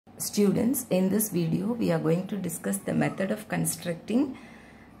Students, in this video we are going to discuss the method of constructing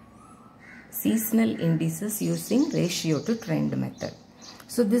seasonal indices using ratio to trend method.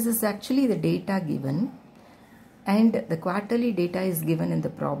 So this is actually the data given, and the quarterly data is given in the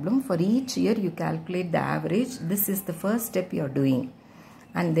problem. For each year you calculate the average. This is the first step you are doing,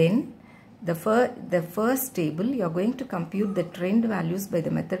 and then the first table you are going to compute the trend values by the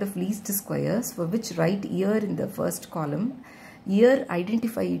method of least squares, for which write year in the first column. Year,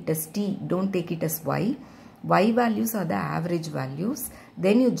 identify it as T, don't take it as Y. Y values are the average values.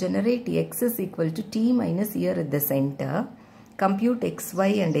 Then you generate X is equal to T minus year at the center. Compute X, Y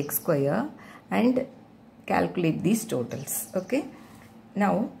and X square and calculate these totals. Okay.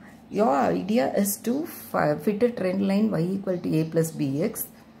 Now, your idea is to fit a trend line Y equal to A plus BX.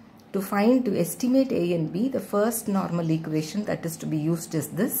 To estimate A and B, the first normal equation that is to be used is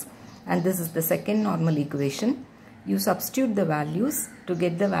this, and this is the second normal equation. You substitute the values to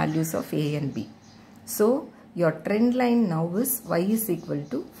get the values of A and B. So your trend line now is Y is equal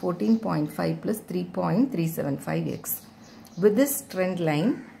to 14.5 plus 3.375x. With this trend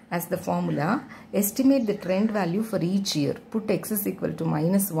line as the formula, estimate the trend value for each year. Put X is equal to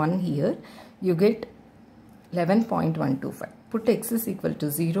minus 1 here, you get 11.125. Put X is equal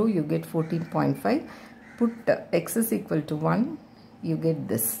to 0, you get 14.5. Put X is equal to 1, you get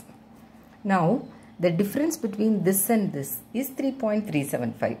this. Now, the difference between this and this is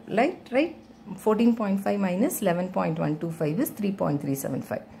 3.375, right? 14.5 minus 11.125 is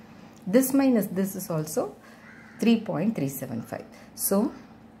 3.375. This minus this is also 3.375. So,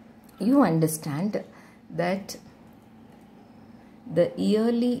 you understand that the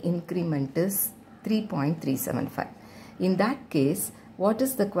yearly increment is 3.375. In that case, what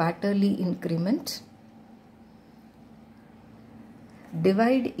is the quarterly increment?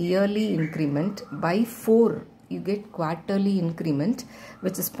 Divide yearly increment by 4, you get quarterly increment,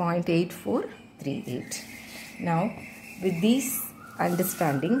 which is 0.8438. Now, with these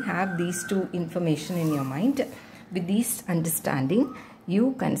understanding, have these two information in your mind. With these understanding,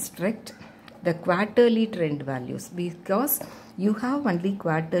 you construct the quarterly trend values, because you have only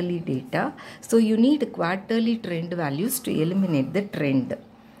quarterly data. So, you need quarterly trend values to eliminate the trend.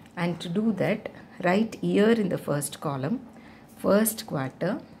 And to do that, write year in the first column. First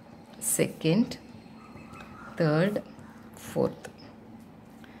quarter, second, third, fourth.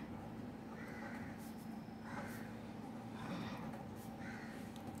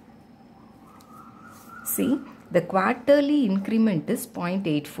 See, the quarterly increment is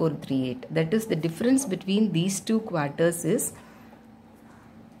 0.8438. That is, the difference between these two quarters is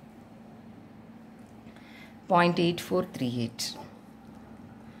 0.8438.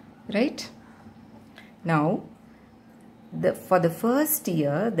 Right? Now, for the first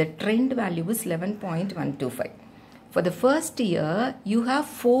year, the trend value is 11.125. For the first year, you have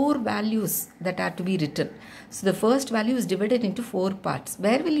 4 values that are to be written. So, the first value is divided into 4 parts.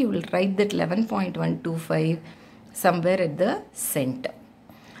 Where will you write that 11.125? Somewhere at the center.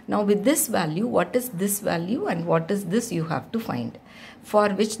 Now, with this value, what is this value and what is this you have to find,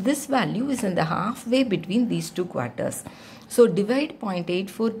 for which this value is in the halfway between these two quarters. So, divide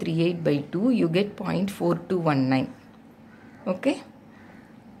 0.8438 by 2, you get 0.4219. Okay.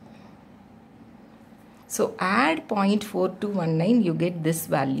 So, add 0.4219, you get this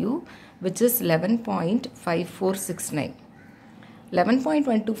value, which is 11.5469.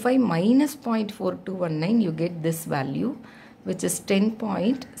 11.125 minus 0.4219, you get this value, which is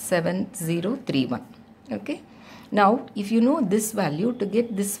 10.7031. Okay. Now, if you know this value, to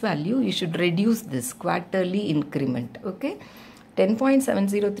get this value, you should reduce this quarterly increment. Okay.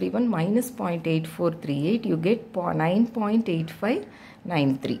 10.7031 minus 0.8438, you get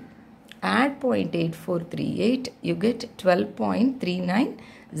 9.8593. Add 0.8438, you get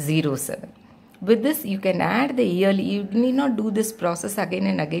 12.3907. With this, you can add the yearly. You need not do this process again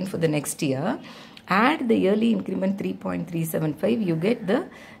and again for the next year. Add the yearly increment 3.375, you get the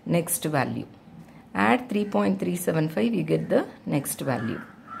next value. Add 3.375, you get the next value.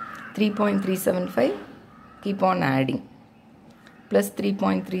 3.375, keep on adding. Plus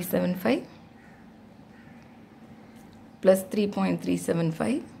 3.375, plus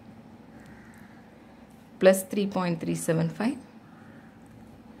 3.375, plus 3.375,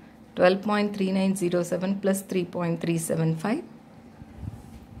 12.3907 plus 3.375,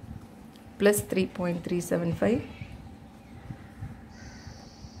 plus 3.375.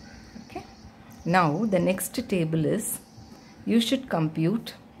 Okay. Now, the next table is, you should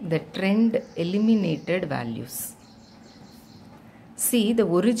compute the trend eliminated values. See, the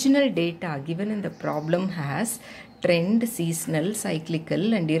original data given in the problem has trend, seasonal,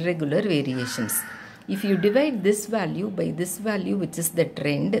 cyclical and irregular variations. If you divide this value by this value, which is the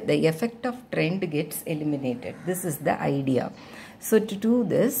trend, the effect of trend gets eliminated. This is the idea. So to do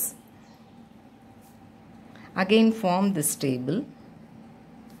this, again form this table.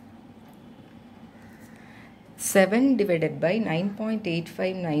 7 divided by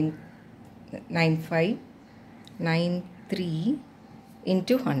 9.859593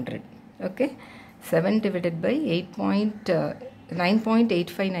 into 100. Okay, 7 divided by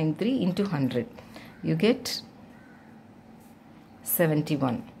 9.8593 into 100. You get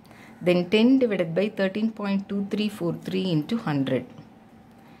 71. Then 10 divided by 13.2343 into 100.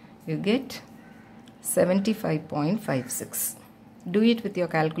 You get 75.56. Do it with your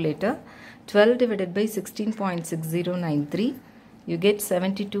calculator. 12 divided by 16.6093. You get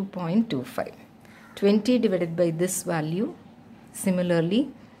 72.25. 20 divided by this value.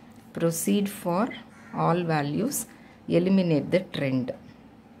 Similarly, proceed for all values. Eliminate the trend.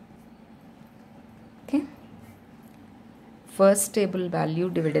 Okay. First table value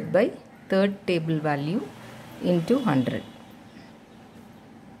divided by third table value into 100.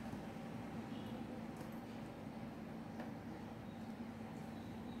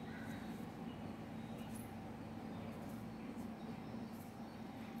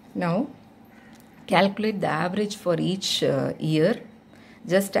 Now calculate the average for each year.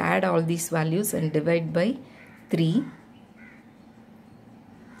 Just add all these values and divide by 3.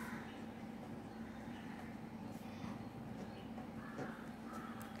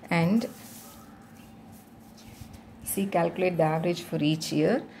 And see, calculate the average for each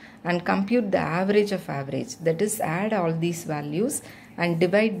year and compute the average of average. That is, add all these values and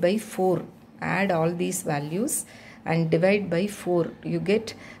divide by 4. Add all these values and divide by 4. You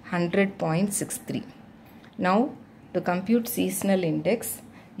get 100.63. Now to compute seasonal index,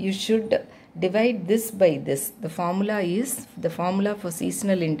 you should divide this by this. The formula for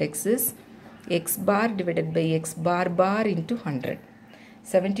seasonal index is x bar divided by x bar bar into 100.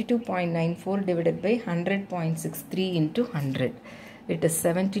 72.94 divided by 100.63 into 100. It is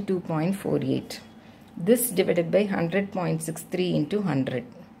 72.48. This divided by 100.63 into 100.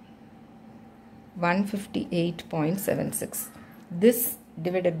 158.76. This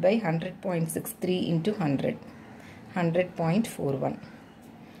divided by 100.63 into 100. 100.41.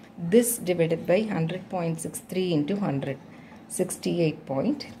 This divided by 100.63 into 100.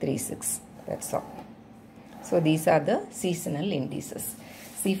 68.36. That's all. So these are the seasonal indices.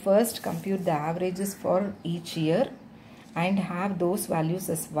 See, first compute the averages for each year and have those values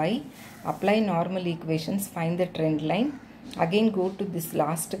as y. Apply normal equations, find the trend line. Again go to this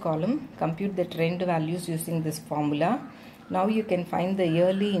last column, compute the trend values using this formula. Now you can find the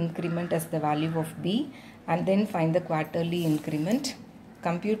yearly increment as the value of b and then find the quarterly increment.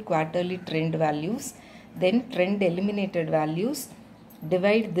 Compute quarterly trend values, then trend eliminated values.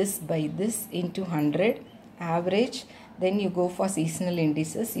 Divide this by this into 100. Average, then you go for seasonal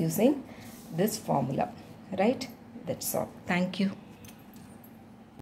indices using this formula, right? That's all. Thank you.